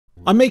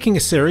I'm making a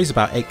series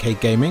about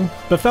 8K gaming,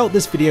 but felt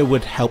this video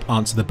would help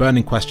answer the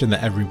burning question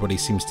that everybody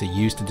seems to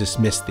use to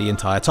dismiss the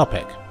entire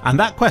topic. And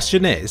that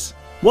question is,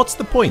 what's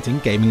the point in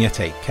gaming at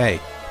 8K?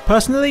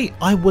 Personally,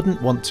 I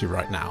wouldn't want to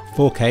right now.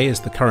 4K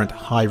is the current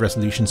high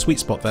resolution sweet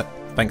spot that,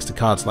 thanks to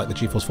cards like the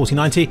GeForce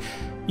 4090,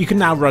 you can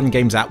now run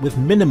games at with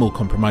minimal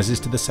compromises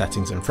to the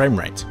settings and frame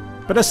rate.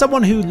 But as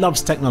someone who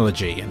loves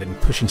technology and in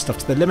pushing stuff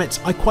to the limits,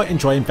 I quite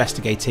enjoy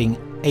investigating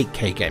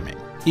 8K gaming.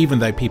 Even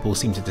though people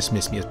seem to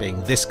dismiss me as being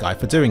this guy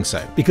for doing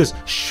so. Because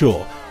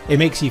sure, it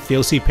makes you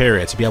feel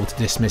superior to be able to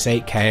dismiss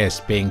 8K as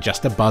being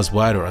just a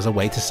buzzword or as a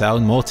way to sell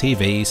more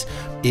TVs.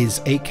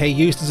 Is 8K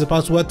used as a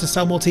buzzword to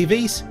sell more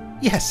TVs?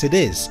 Yes, it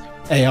is.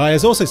 AI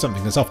is also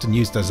something that's often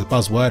used as a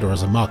buzzword or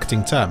as a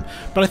marketing term,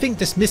 but I think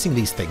dismissing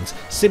these things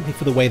simply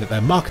for the way that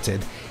they're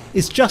marketed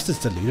is just as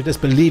deluded as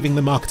believing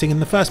the marketing in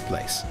the first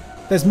place.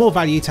 There's more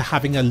value to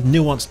having a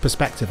nuanced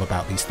perspective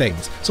about these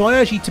things, so I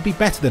urge you to be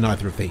better than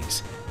either of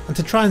these, and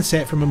to try and see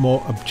it from a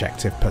more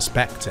objective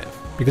perspective,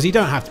 because you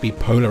don't have to be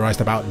polarised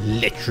about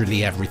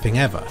literally everything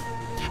ever.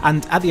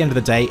 And at the end of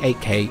the day,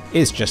 8K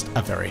is just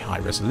a very high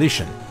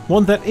resolution.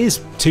 One that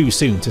is too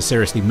soon to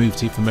seriously move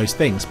to for most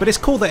things, but it's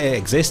cool that it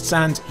exists,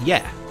 and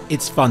yeah,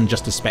 it's fun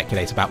just to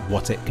speculate about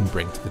what it can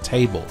bring to the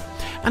table.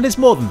 And it's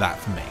more than that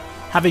for me.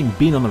 Having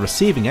been on the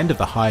receiving end of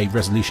the high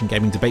resolution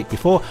gaming debate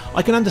before,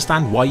 I can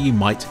understand why you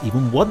might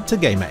even want to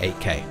game at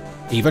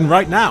 8K. Even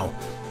right now.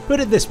 Put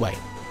it this way.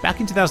 Back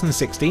in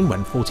 2016,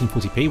 when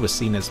 1440p was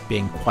seen as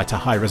being quite a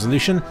high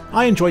resolution,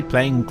 I enjoyed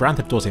playing Grand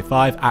Theft Auto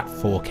 5 at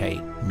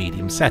 4K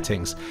medium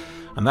settings.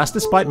 And that's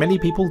despite many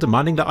people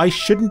demanding that I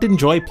shouldn't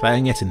enjoy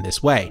playing it in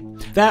this way.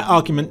 Their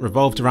argument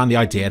revolved around the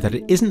idea that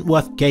it isn't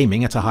worth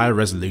gaming at a higher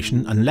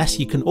resolution unless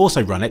you can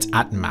also run it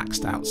at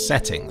maxed out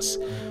settings.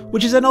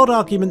 Which is an odd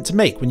argument to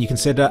make when you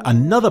consider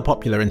another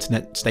popular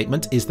internet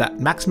statement is that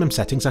maximum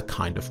settings are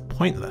kind of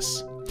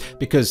pointless.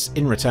 Because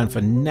in return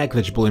for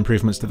negligible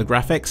improvements to the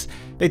graphics,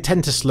 they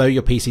tend to slow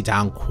your PC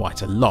down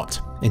quite a lot.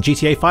 In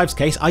GTA 5's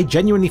case, I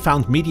genuinely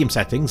found medium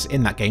settings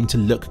in that game to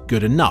look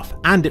good enough,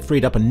 and it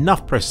freed up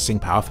enough processing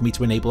power for me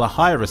to enable a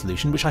higher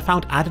resolution, which I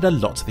found added a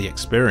lot to the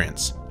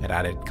experience. It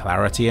added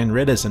clarity and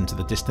realism to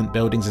the distant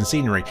buildings and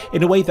scenery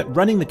in a way that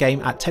running the game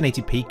at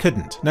 1080p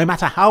couldn't, no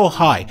matter how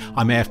high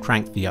I may have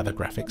cranked the other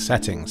graphics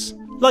settings.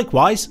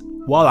 Likewise,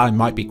 while I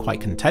might be quite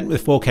content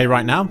with 4K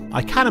right now,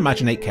 I can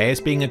imagine 8K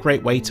as being a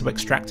great way to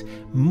extract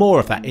more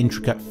of that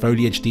intricate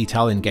foliage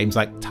detail in games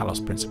like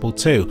Talos Principle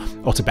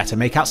 2, or to better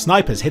make out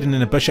snipers hidden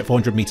in a bush at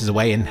 400 meters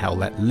away in Hell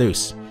Let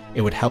Loose.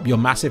 It would help your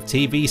massive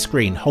TV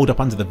screen hold up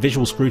under the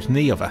visual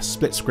scrutiny of a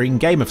split-screen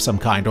game of some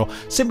kind, or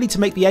simply to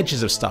make the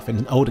edges of stuff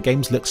in older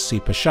games look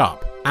super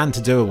sharp, and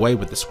to do away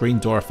with the screen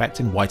door effect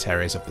in white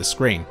areas of the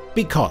screen.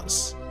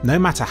 Because no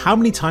matter how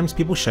many times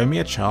people show me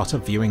a chart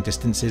of viewing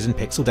distances and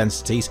pixel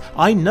densities,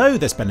 I know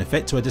there's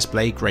benefit to a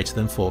display greater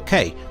than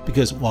 4K,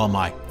 because while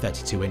my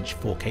 32-inch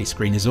 4K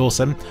screen is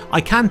awesome, I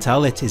can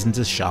tell it isn't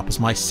as sharp as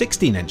my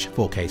 16-inch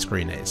 4K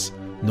screen is,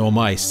 nor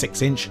my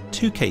 6-inch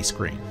 2K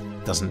screen.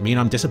 Doesn't mean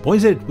I'm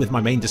disappointed with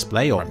my main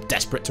display or I'm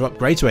desperate to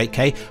upgrade to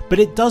 8K, but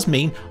it does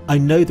mean I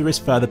know there is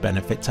further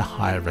benefit to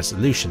higher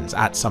resolutions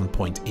at some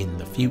point in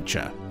the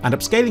future. And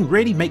upscaling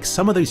really makes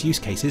some of those use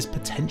cases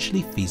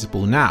potentially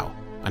feasible now.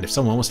 And if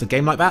someone wants to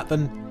game like that,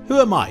 then who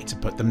am I to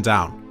put them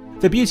down?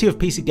 The beauty of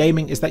PC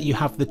gaming is that you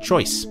have the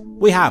choice.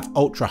 We have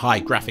ultra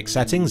high graphics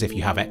settings if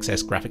you have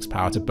excess graphics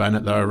power to burn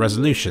at lower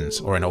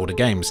resolutions or in older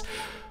games.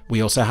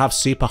 We also have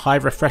super high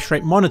refresh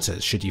rate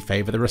monitors should you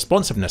favour the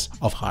responsiveness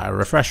of higher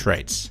refresh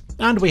rates.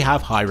 And we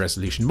have high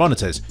resolution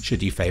monitors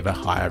should you favour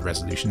higher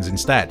resolutions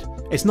instead.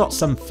 It's not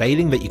some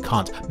failing that you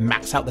can't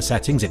max out the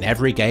settings in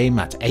every game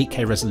at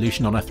 8K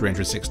resolution on a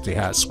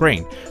 360Hz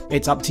screen.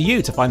 It's up to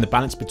you to find the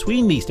balance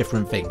between these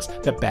different things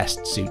that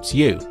best suits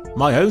you.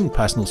 My own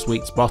personal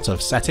sweet spot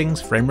of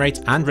settings, frame rate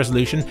and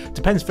resolution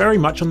depends very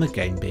much on the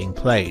game being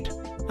played.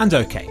 And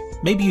okay,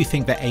 maybe you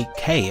think that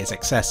 8K is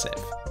excessive.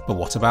 But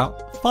what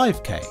about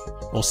 5K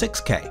or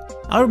 6K?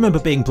 I remember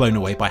being blown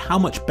away by how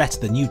much better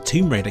the new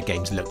Tomb Raider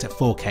games looked at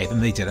 4K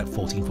than they did at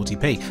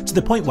 1440p, to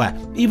the point where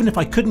even if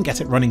I couldn't get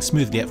it running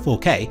smoothly at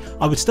 4K,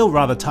 I would still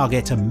rather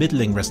target a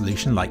middling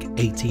resolution like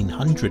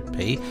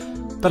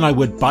 1800p than I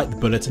would bite the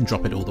bullet and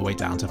drop it all the way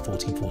down to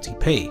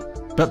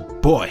 1440p.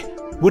 But boy,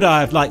 would I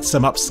have liked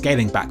some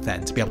upscaling back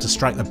then to be able to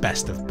strike the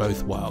best of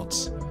both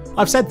worlds.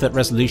 I've said that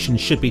resolution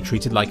should be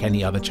treated like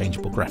any other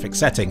changeable graphic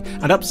setting,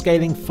 and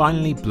upscaling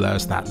finally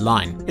blurs that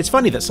line. It's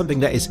funny that something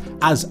that is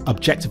as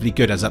objectively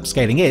good as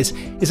upscaling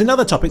is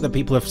another topic that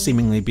people have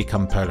seemingly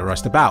become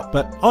polarised about,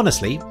 but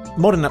honestly,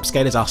 modern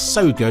upscalers are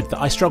so good that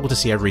I struggle to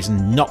see a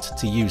reason not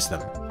to use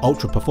them.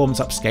 Ultra performance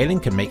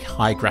upscaling can make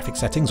high graphic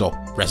settings or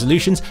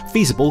resolutions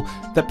feasible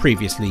that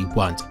previously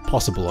weren't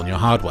possible on your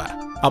hardware.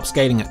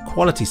 Upscaling at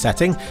quality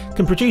setting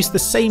can produce the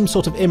same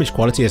sort of image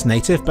quality as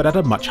native but at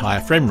a much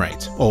higher frame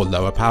rate, or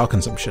lower power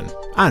consumption.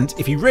 And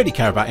if you really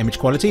care about image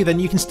quality, then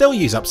you can still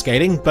use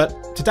upscaling,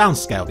 but to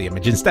downscale the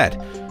image instead,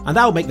 and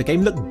that will make the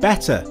game look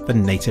better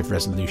than native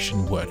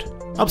resolution would.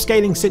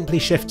 Upscaling simply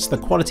shifts the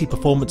quality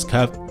performance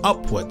curve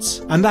upwards,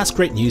 and that's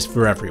great news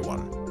for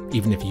everyone.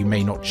 even if you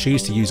may not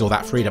choose to use all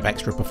that freed up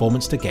extra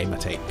performance to game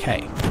at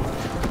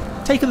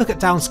 8K. Take a look at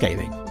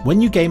downscaling.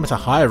 When you game at a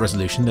higher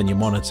resolution than your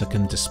monitor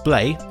can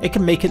display, it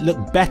can make it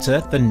look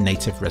better than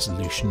native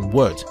resolution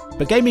would.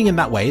 But gaming in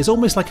that way is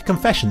almost like a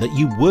confession that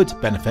you would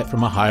benefit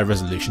from a higher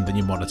resolution than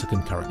your monitor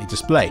can currently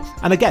display.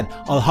 And again,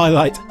 I'll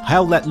highlight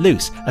Hell Let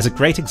Loose as a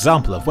great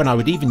example of when I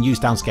would even use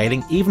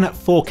downscaling even at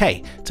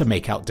 4K to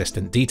make out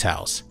distant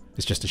details.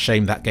 It's just a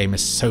shame that game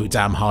is so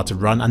damn hard to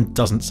run and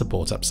doesn't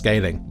support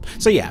upscaling.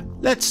 So yeah,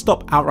 let's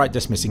stop outright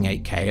dismissing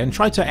 8K and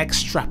try to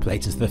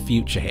extrapolate into the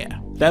future here.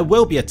 There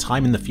will be a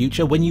time in the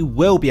future when you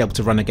will be able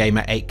to run a game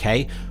at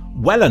 8K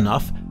well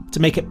enough to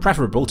make it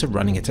preferable to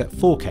running it at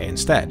 4K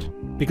instead.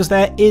 Because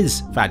there is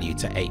value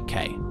to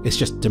 8K, it's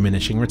just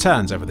diminishing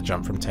returns over the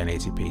jump from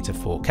 1080p to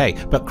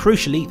 4K, but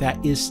crucially there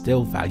is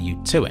still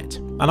value to it.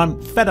 And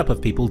I'm fed up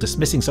of people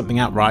dismissing something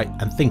outright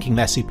and thinking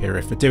they're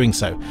superior for doing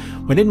so,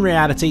 when in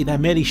reality they're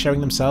merely showing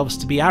themselves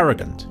to be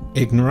arrogant,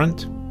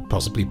 ignorant,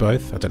 possibly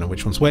both, I don't know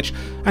which one's which,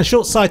 and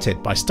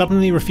short-sighted by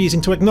stubbornly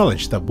refusing to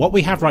acknowledge that what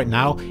we have right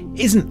now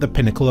isn't the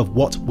pinnacle of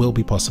what will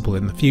be possible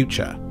in the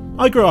future.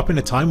 I grew up in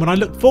a time when I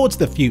looked forward to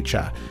the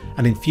future,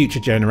 and in future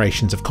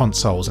generations of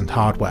consoles and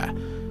hardware,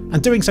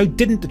 and doing so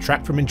didn't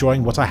detract from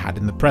enjoying what I had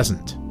in the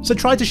present. So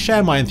try to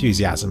share my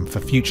enthusiasm for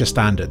future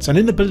standards, and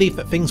in the belief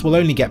that things will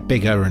only get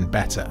bigger and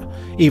better,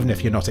 even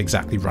if you're not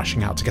exactly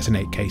rushing out to get an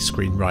 8K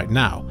screen right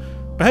now.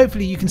 But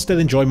hopefully you can still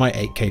enjoy my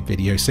 8K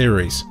video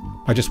series.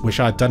 I just wish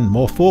I'd done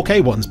more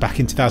 4K ones back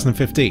in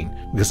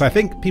 2015, because I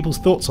think people's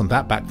thoughts on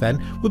that back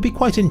then would be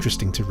quite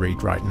interesting to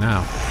read right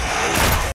now.